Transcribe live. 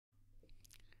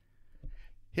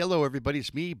Hello, everybody.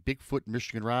 It's me, Bigfoot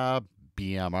Michigan Rob,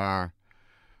 BMR.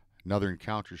 Another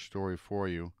encounter story for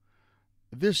you.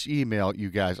 This email, you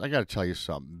guys, I got to tell you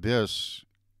something. This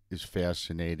is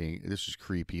fascinating. This is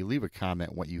creepy. Leave a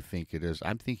comment what you think it is.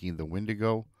 I'm thinking the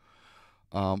Wendigo.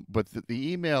 But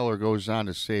the emailer goes on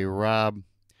to say, Rob,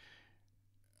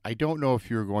 I don't know if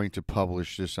you're going to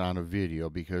publish this on a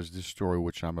video because this story,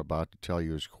 which I'm about to tell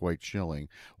you, is quite chilling.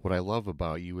 What I love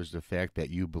about you is the fact that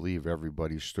you believe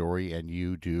everybody's story and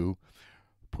you do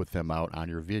put them out on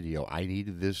your video. I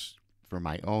needed this for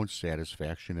my own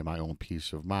satisfaction and my own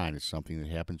peace of mind. It's something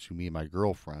that happened to me and my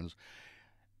girlfriends.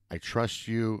 I trust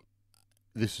you.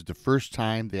 This is the first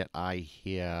time that I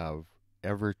have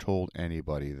ever told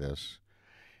anybody this,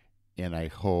 and I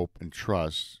hope and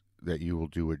trust that you will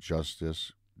do it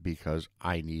justice because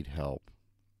I need help.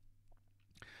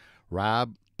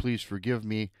 Rob, please forgive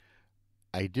me.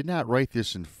 I did not write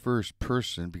this in first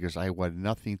person because I want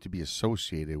nothing to be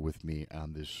associated with me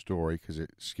on this story because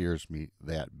it scares me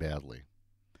that badly.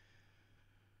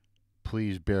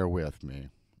 Please bear with me.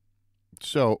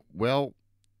 So, well,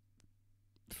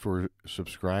 for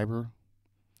subscriber,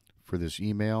 for this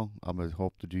email, I'm going to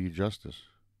hope to do you justice.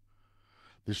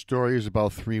 This story is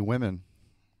about three women,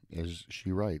 as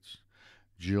she writes.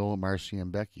 Jill, Marcy,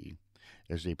 and Becky,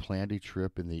 as they planned a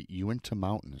trip in the Uinta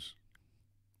Mountains.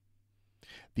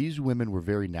 These women were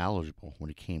very knowledgeable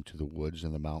when it came to the woods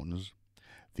and the mountains.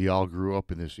 They all grew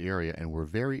up in this area and were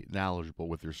very knowledgeable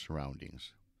with their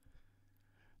surroundings.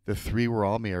 The three were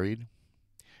all married,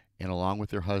 and along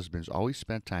with their husbands, always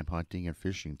spent time hunting and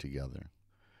fishing together.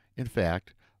 In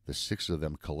fact, the six of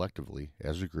them collectively,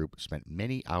 as a group, spent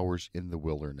many hours in the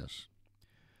wilderness.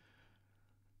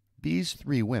 These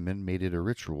three women made it a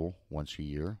ritual once a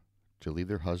year to leave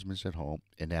their husbands at home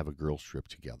and have a girls' trip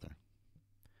together.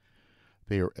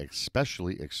 They were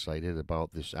especially excited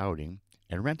about this outing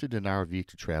and rented an RV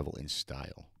to travel in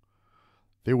style.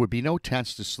 There would be no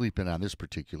tents to sleep in on this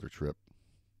particular trip.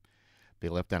 They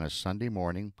left on a Sunday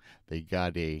morning. They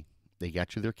got to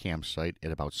their campsite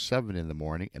at about 7 in the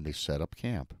morning and they set up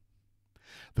camp.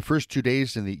 The first 2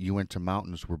 days in the Uinta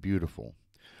Mountains were beautiful.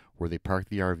 Where they parked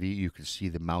the RV, you could see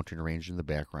the mountain range in the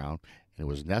background, and it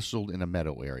was nestled in a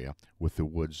meadow area with the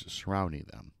woods surrounding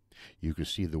them. You could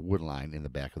see the wood line in the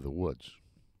back of the woods.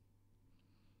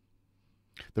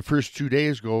 The first 2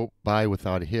 days go by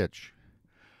without a hitch.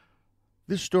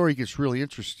 This story gets really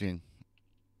interesting,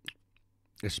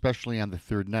 especially on the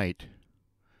third night.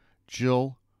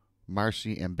 Jill,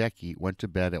 Marcy, and Becky went to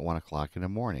bed at 1 o'clock in the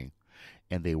morning,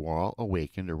 and they were all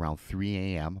awakened around 3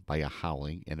 a.m. by a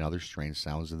howling and other strange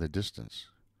sounds in the distance.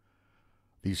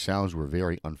 These sounds were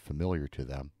very unfamiliar to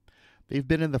them. They've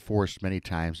been in the forest many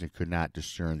times and could not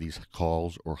discern these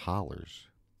calls or hollers.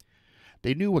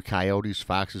 They knew what coyotes,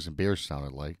 foxes, and bears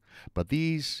sounded like, but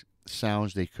these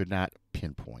sounds they could not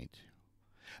pinpoint.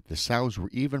 The sounds were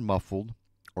even muffled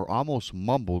or almost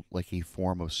mumbled like a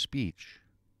form of speech.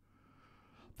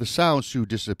 The sounds soon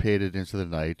dissipated into the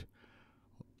night.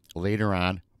 Later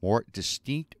on, more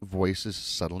distinct voices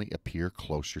suddenly appear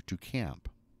closer to camp.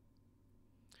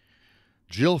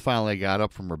 Jill finally got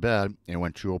up from her bed and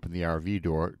went to open the RV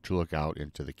door to look out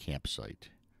into the campsite.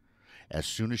 As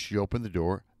soon as she opened the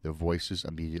door, the voices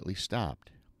immediately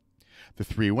stopped. The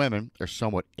three women are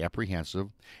somewhat apprehensive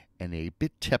and a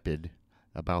bit tepid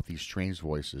about these strange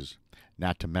voices,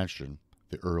 not to mention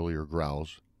the earlier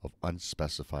growls of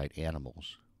unspecified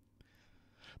animals.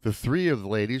 The three of the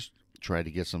ladies tried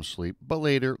to get some sleep, but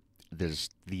later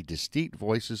the distinct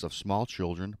voices of small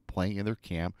children playing in their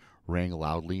camp rang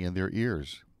loudly in their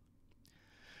ears.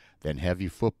 Then heavy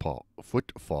footfall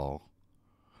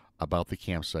about the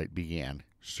campsite began,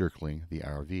 circling the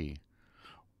RV.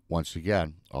 Once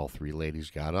again, all three ladies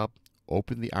got up,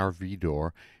 opened the RV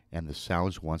door, and the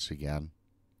sounds once again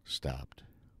stopped.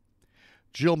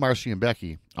 Jill, Marcy, and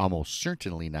Becky, almost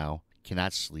certainly now,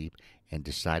 cannot sleep and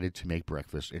decided to make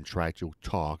breakfast and try to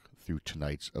talk through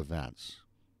tonight's events.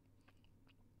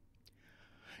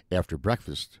 After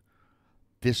breakfast,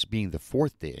 this being the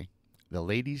fourth day, the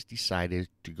ladies decided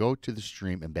to go to the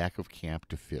stream in back of camp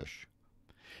to fish.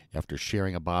 After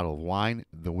sharing a bottle of wine,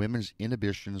 the women's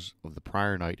inhibitions of the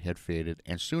prior night had faded,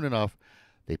 and soon enough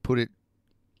they put it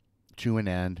to an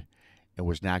end and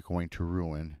was not going to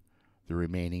ruin the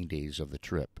remaining days of the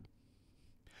trip.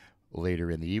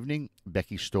 Later in the evening,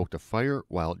 Becky stoked a fire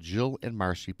while Jill and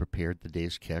Marcy prepared the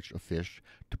day's catch of fish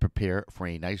to prepare for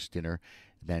a nice dinner,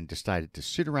 then decided to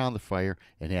sit around the fire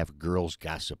and have girls'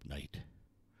 gossip night.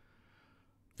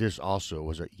 This also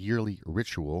was a yearly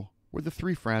ritual where the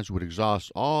three friends would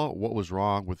exhaust all what was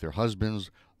wrong with their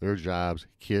husbands, their jobs,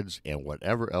 kids, and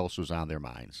whatever else was on their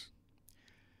minds.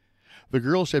 The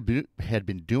girls had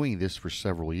been doing this for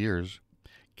several years,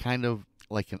 kind of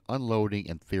like an unloading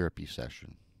and therapy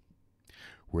session,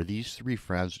 where these three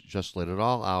friends just let it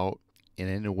all out, and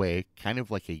in a way, kind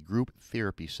of like a group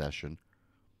therapy session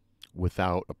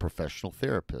without a professional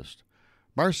therapist.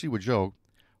 Marcy would joke,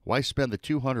 "Why spend the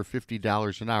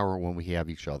 $250 an hour when we have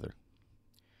each other?"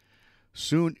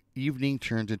 Soon evening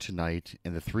turned into night,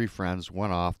 and the three friends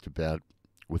went off to bed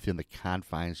within the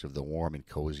confines of the warm and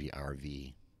cozy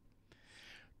RV.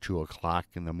 2 o'clock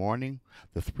in the morning,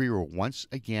 the three were once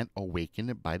again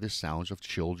awakened by the sounds of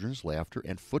children's laughter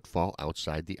and footfall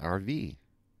outside the RV.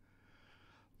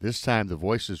 This time the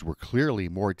voices were clearly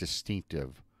more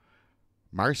distinctive.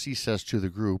 Marcy says to the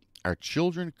group, "Are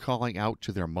children calling out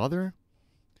to their mother?"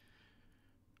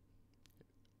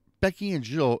 Becky and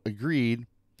Jill agreed,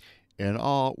 and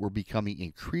all were becoming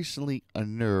increasingly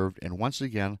unnerved, and once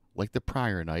again, like the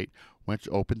prior night, went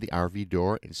to open the RV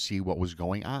door and see what was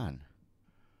going on.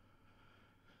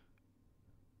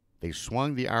 They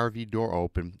swung the RV door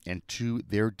open, and to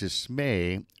their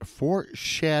dismay, 4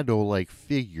 shadow-like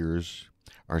figures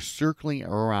are circling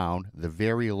around the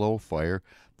very low fire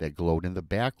that glowed in the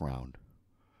background.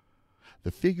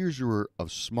 The figures were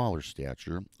of smaller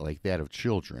stature, like that of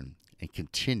children, and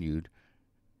continued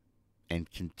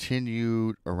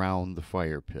around the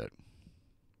fire pit.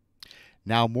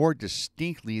 Now more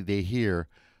distinctly they hear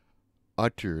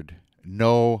uttered,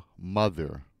 "No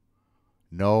mother,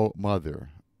 no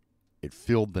mother." It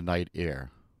filled the night air.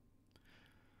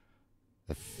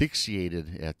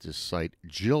 Asphyxiated at this sight,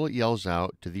 Jill yells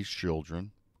out to these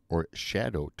children, or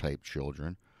shadow-type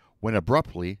children, when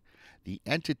abruptly the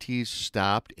entities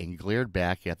stopped and glared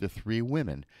back at the three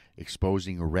women,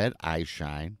 exposing red eye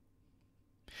shine,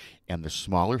 and the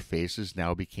smaller faces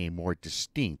now became more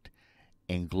distinct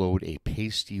and glowed a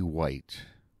pasty white.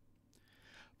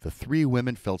 The three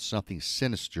women felt something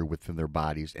sinister within their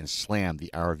bodies and slammed the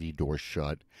RV door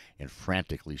shut and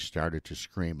frantically started to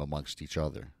scream amongst each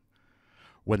other.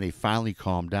 When they finally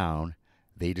calmed down,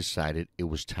 they decided it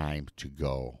was time to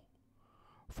go.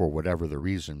 For whatever the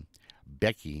reason,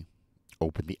 Becky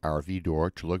opened the RV door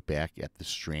to look back at the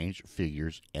strange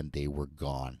figures, and they were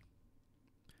gone.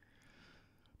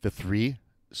 The three,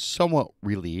 somewhat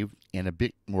relieved and a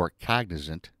bit more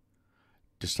cognizant,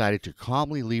 decided to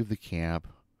calmly leave the camp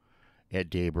at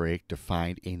daybreak to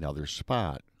find another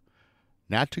spot.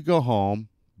 Not to go home,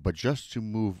 but just to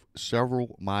move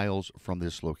several miles from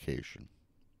this location.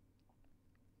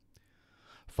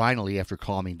 Finally, after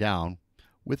calming down,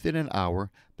 within an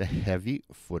hour, the heavy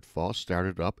footfall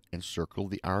started up and circled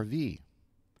the RV.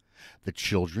 The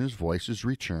children's voices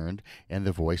returned, and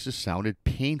the voices sounded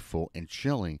painful and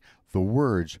chilling. The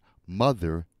words,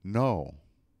 "Mother, no,"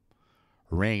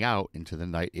 rang out into the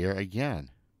night air again.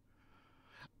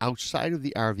 Outside of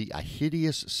the RV, a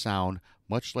hideous sound,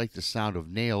 much like the sound of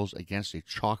nails against a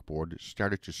chalkboard,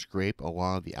 started to scrape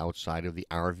along the outside of the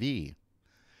RV.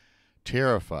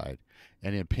 Terrified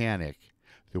and in panic,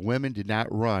 the women did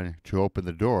not run to open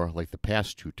the door like the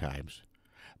past 2 times.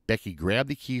 Becky grabbed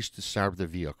the keys to start the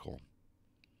vehicle.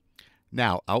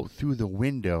 Now, out through the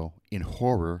window, in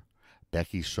horror,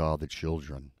 Becky saw the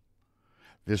children.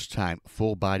 This time,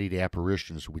 full-bodied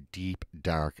apparitions with deep,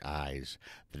 dark eyes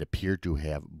that appeared to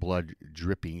have blood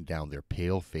dripping down their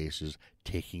pale faces,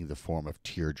 taking the form of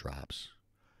teardrops.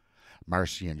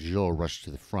 Marcy and Jill rushed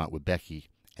to the front with Becky,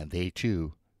 and they,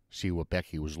 too, see what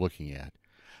Becky was looking at.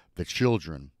 The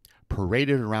children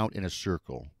paraded around in a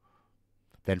circle.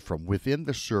 Then from within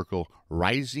the circle,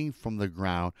 rising from the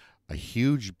ground, a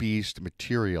huge beast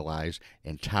materialized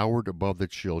and towered above the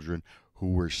children,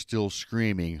 who were still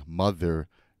screaming, "Mother,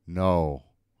 no!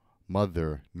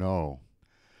 Mother, no!"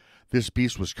 This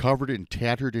beast was covered in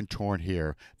tattered and torn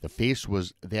hair. The face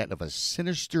was that of a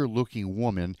sinister-looking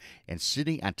woman, and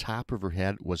sitting on top of her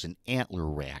head was an antler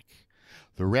rack.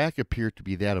 The rack appeared to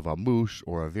be that of a moose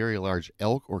or a very large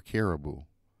elk or caribou.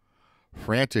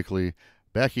 Frantically,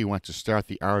 Becky went to start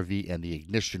the RV, and the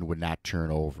ignition would not turn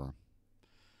over.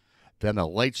 Then the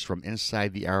lights from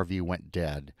inside the RV went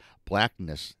dead.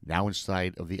 Blackness, now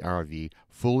inside of the RV,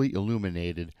 fully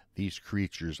illuminated these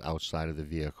creatures outside of the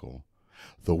vehicle.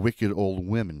 The wicked old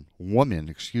woman,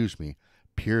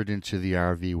 peered into the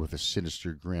RV with a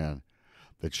sinister grin.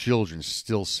 The children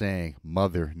still saying,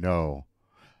 "Mother, no."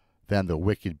 Then the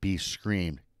wicked beast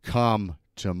screamed, "Come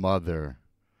to Mother."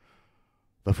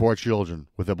 The 4 children,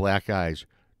 with the black eyes,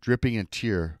 dripping in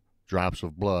tear drops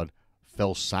of blood,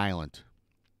 fell silent.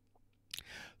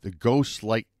 The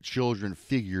ghost-like children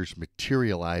figures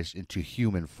materialized into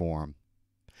human form.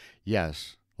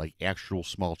 Yes, like actual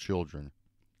small children.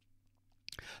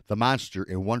 The monster,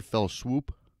 in one fell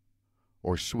sweep,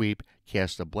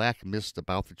 cast a black mist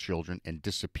about the children and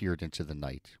disappeared into the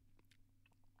night.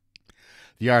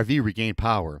 The RV regained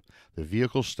power. The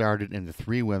vehicle started and the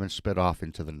three women sped off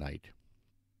into the night.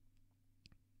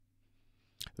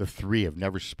 The three have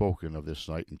never spoken of this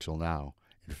night until now.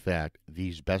 In fact,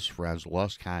 these best friends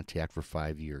lost contact for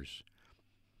 5 years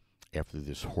after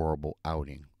this horrible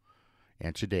outing,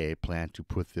 and today plan to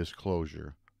put this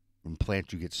closure and plan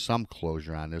to get some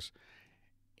closure on this,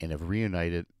 and have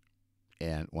reunited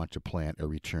and want to plan a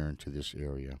return to this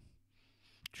area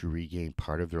to regain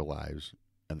part of their lives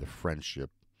and the friendship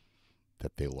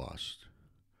that they lost.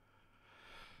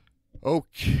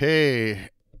 Okay,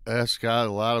 that's got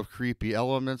a lot of creepy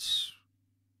elements.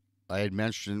 I had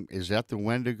mentioned, is that the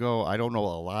Wendigo? I don't know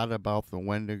a lot about the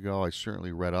Wendigo. I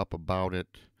certainly read up about it.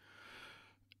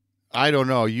 I don't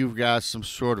know. You've got some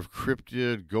sort of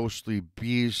cryptid, ghostly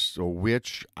beast, a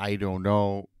witch. I don't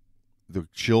know. The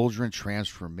children,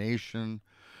 transformation.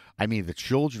 I mean, the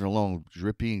children alone,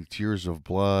 dripping tears of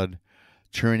blood,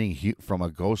 turning from a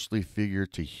ghostly figure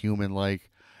to human-like.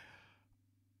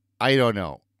 I don't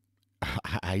know.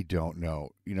 I don't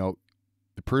know. You know,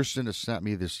 the person that sent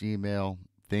me this email,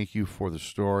 thank you for the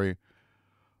story.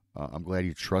 I'm glad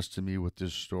you trusted me with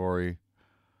this story.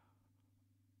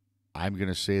 I'm going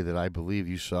to say that I believe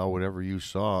you saw whatever you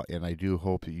saw, and I do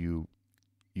hope that you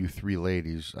three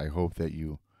ladies, I hope that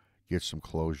you get some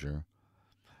closure.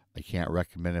 I can't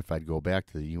recommend if I'd go back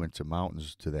to the Uinta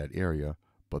Mountains to that area,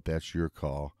 but that's your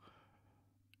call,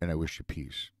 and I wish you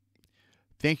peace.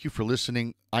 Thank you for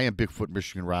listening. I am Bigfoot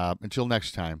Michigan Rob. Until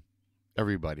next time,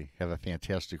 everybody, have a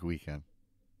fantastic weekend.